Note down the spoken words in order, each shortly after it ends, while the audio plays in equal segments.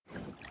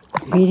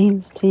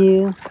Greetings to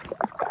you.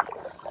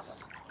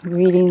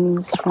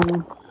 Greetings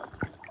from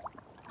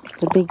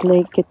the big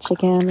lake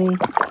Gitchagami.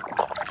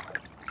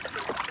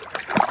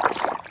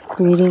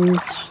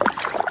 Greetings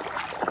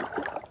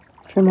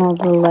from all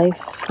the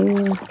life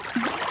here.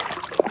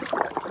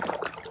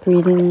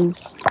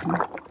 Greetings,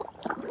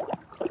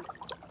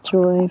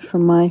 joy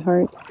from my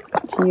heart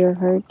to your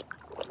heart.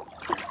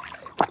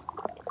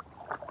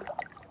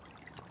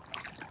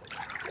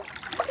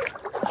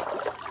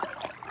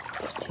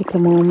 Let's take a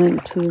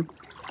moment to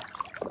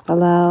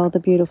allow the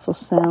beautiful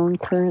sound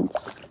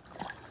currents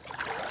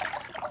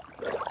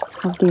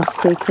of these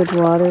sacred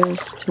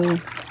waters to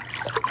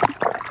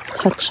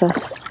touch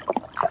us.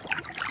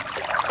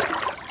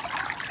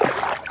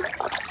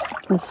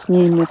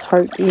 Listening with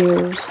heart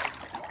ears.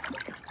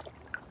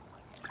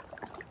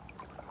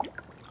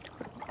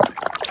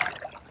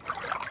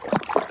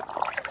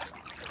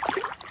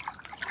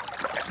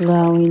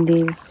 Allowing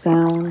these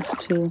sounds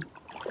to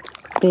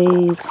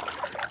bathe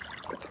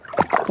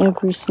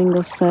every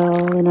single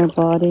cell in our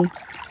body.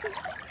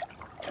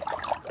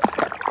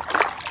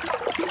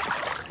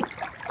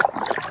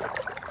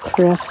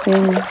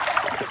 Caressing,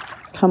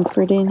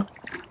 comforting,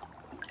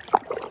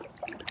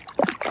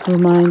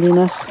 reminding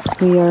us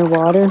we are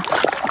water.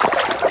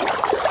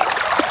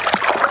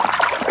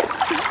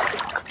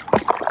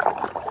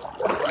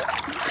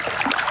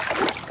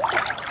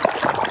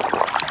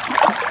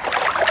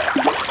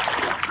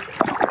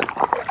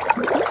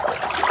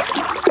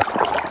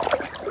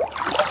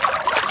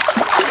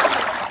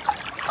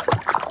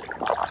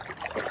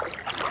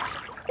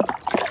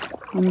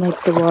 And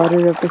like the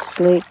water of this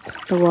lake,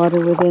 the water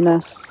within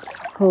us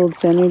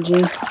holds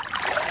energy.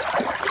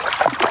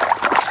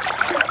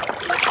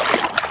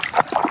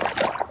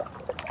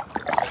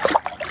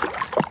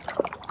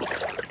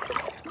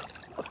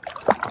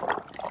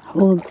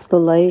 Holds the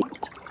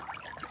light,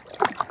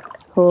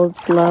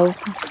 holds love.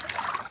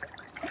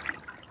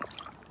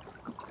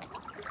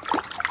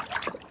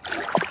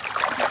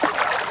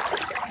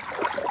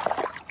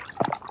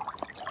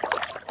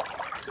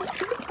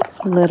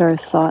 So let our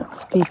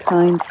thoughts be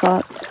kind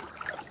thoughts.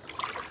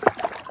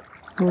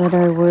 Let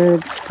our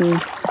words be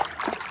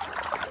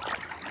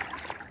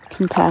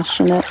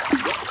compassionate.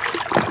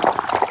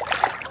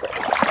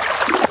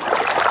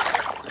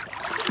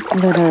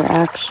 Let our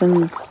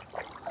actions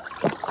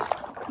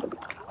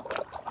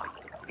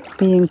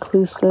be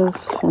inclusive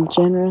and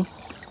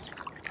generous.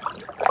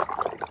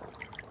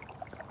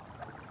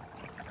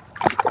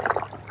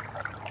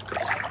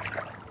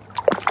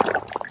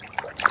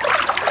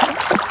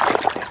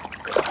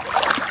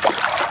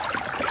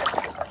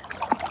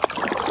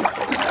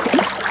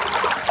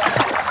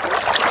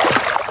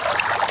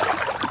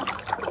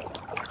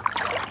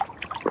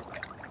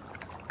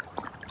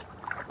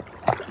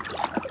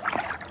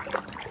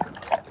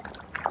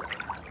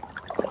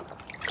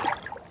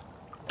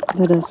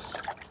 Let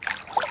us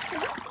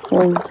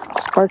hold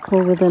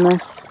sparkle within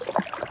us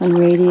and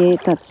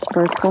radiate that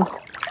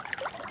sparkle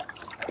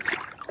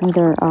with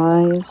our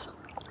eyes.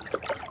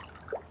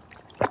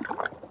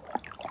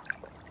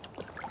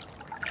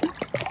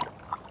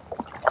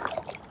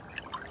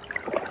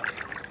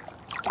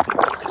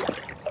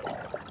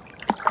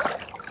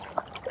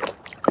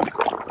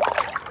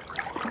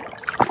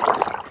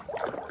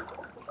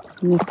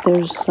 And if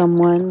there's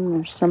someone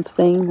or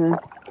something or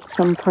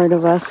some part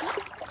of us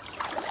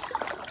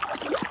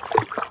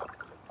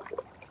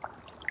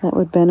that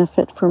would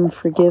benefit from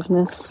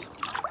forgiveness,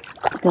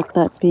 let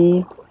that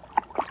be.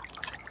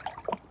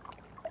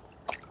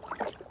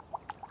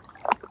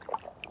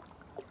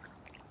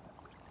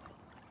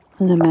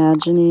 And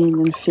imagining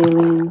and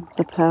feeling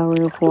the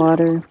power of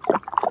water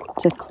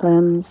to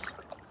cleanse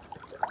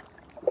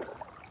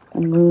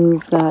and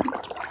move that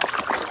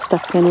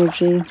stuck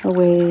energy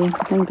away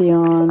and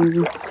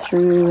beyond,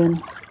 through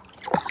and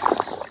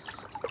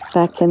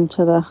back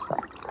into the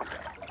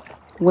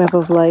web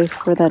of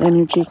life where that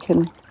energy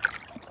can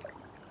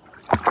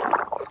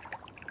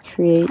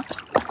create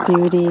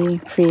beauty,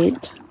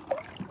 create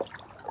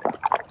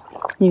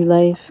new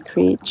life,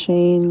 create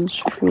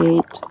change,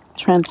 create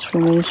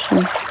transformation.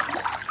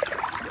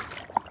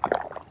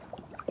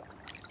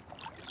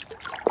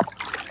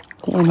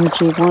 The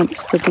energy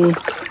wants to be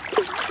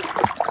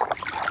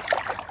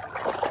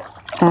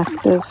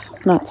active,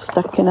 not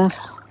stuck in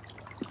us.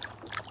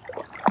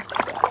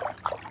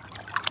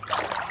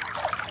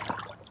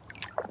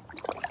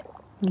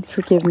 And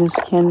forgiveness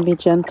can be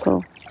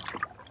gentle.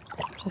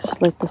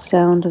 Just like the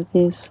sound of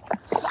these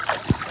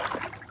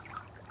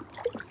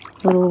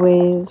little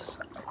waves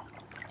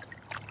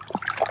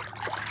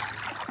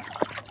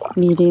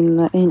meeting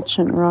the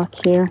ancient rock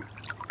here.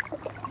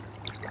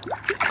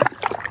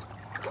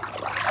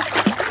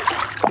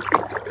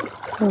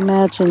 So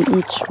imagine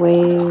each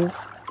wave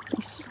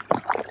just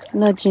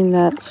nudging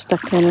that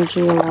stuck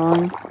energy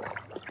along,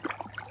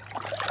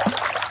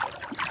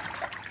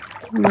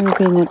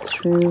 moving it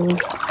through.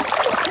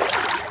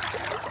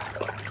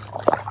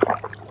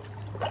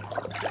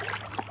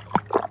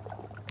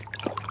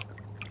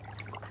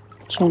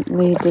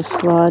 Gently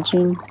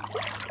dislodging.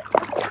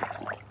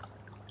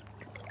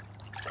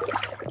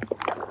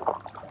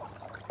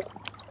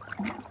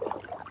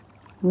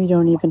 We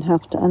don't even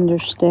have to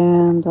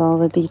understand all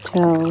the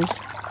details.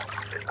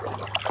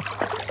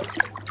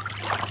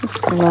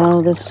 Just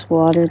allow this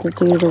water to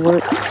do the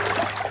work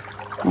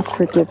of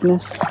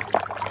forgiveness.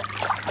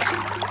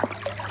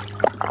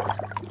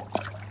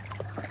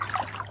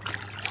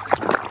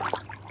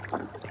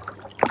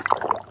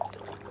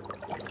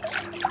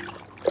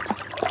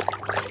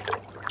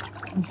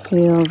 And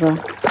feel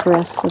the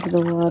caress of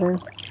the water.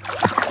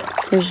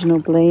 There's no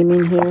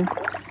blaming here.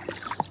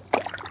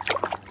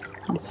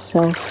 Of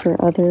self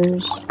for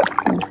others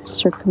or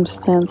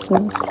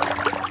circumstances.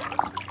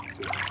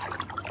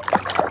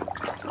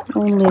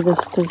 Only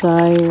this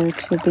desire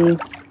to be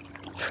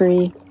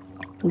free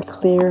and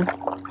clear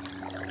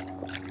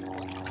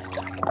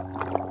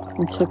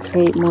and to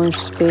create more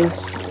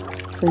space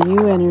for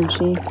new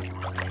energy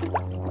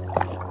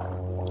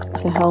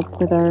to help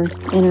with our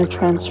inner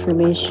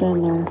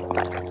transformation, our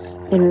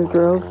inner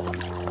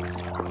growth,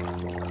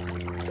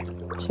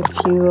 to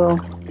fuel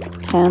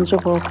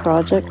tangible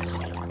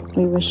projects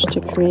we wish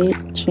to create,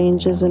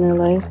 changes in our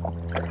life.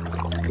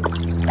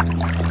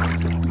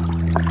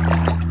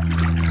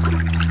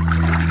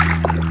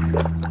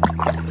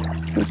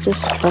 We're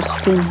just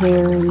trusting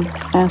here and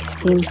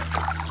asking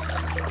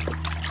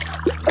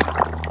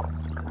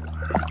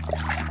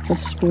the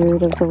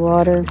spirit of the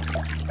water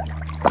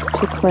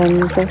to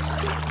cleanse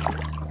us.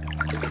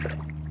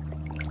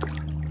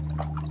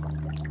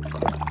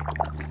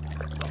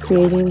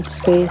 Creating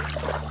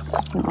space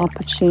and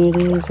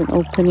opportunities and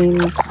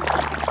openings.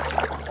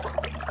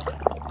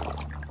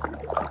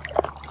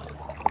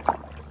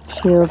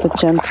 Feel the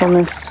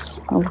gentleness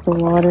of the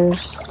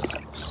water's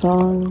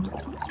song.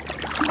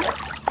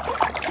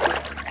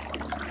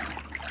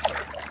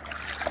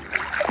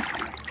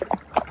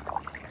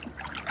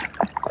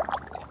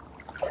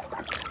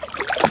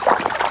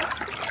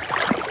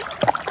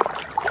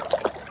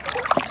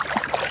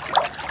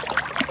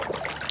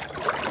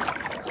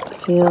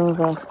 Feel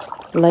the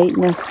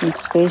lightness and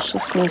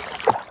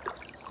spaciousness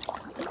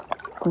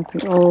of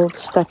the old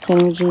stuck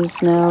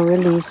energies now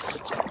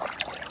released.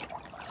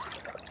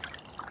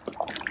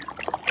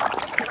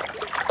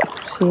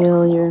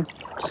 Feel your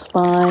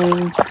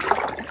spine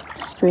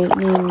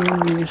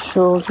straightening, your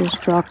shoulders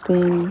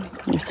dropping,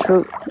 your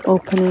throat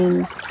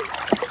opening,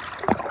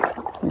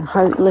 your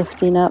heart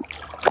lifting up.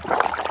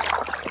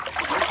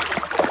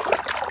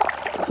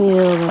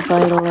 Feel the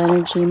vital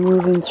energy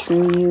moving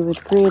through you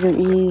with greater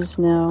ease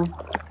now.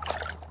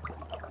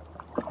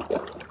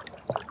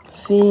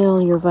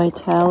 Feel your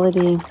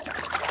vitality.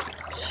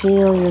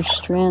 Feel your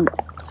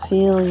strength.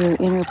 Feel your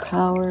inner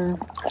power.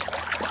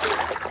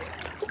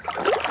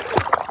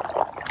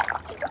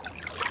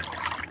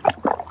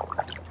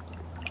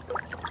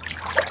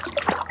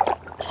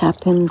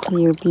 Tap into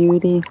your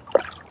beauty.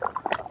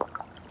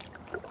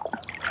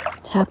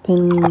 Tap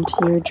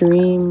into your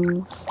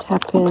dreams.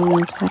 Tap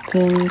in, tap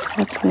in,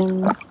 tap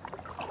in.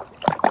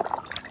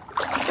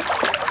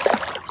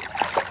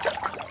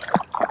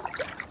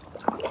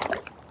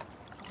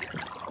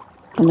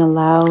 And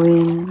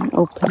allowing,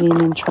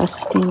 opening, and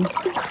trusting.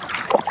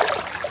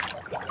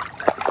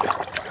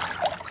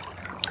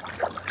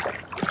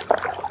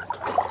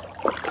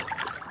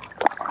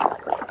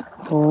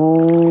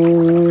 Om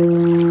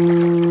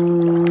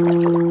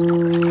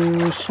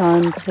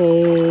Shanti.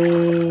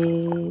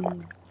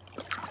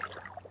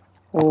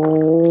 Om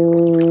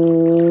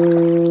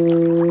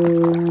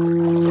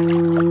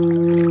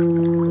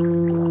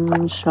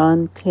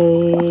Shanti.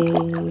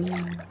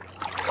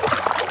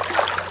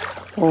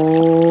 Om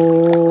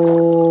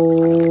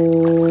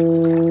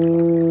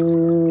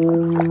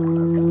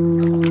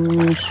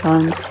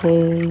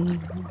Shanti.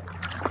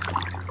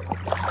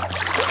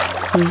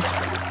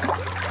 Peace.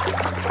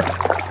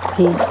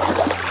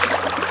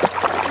 Peace.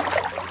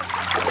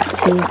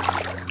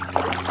 Peace.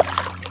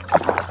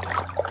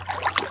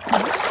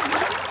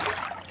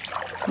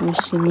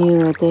 Wishing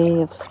you a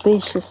day of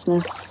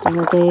spaciousness and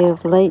a day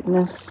of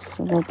lightness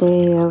and a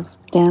day of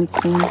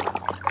dancing.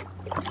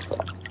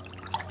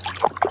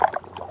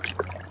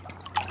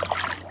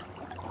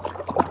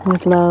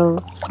 With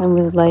love and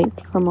with light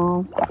from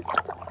all.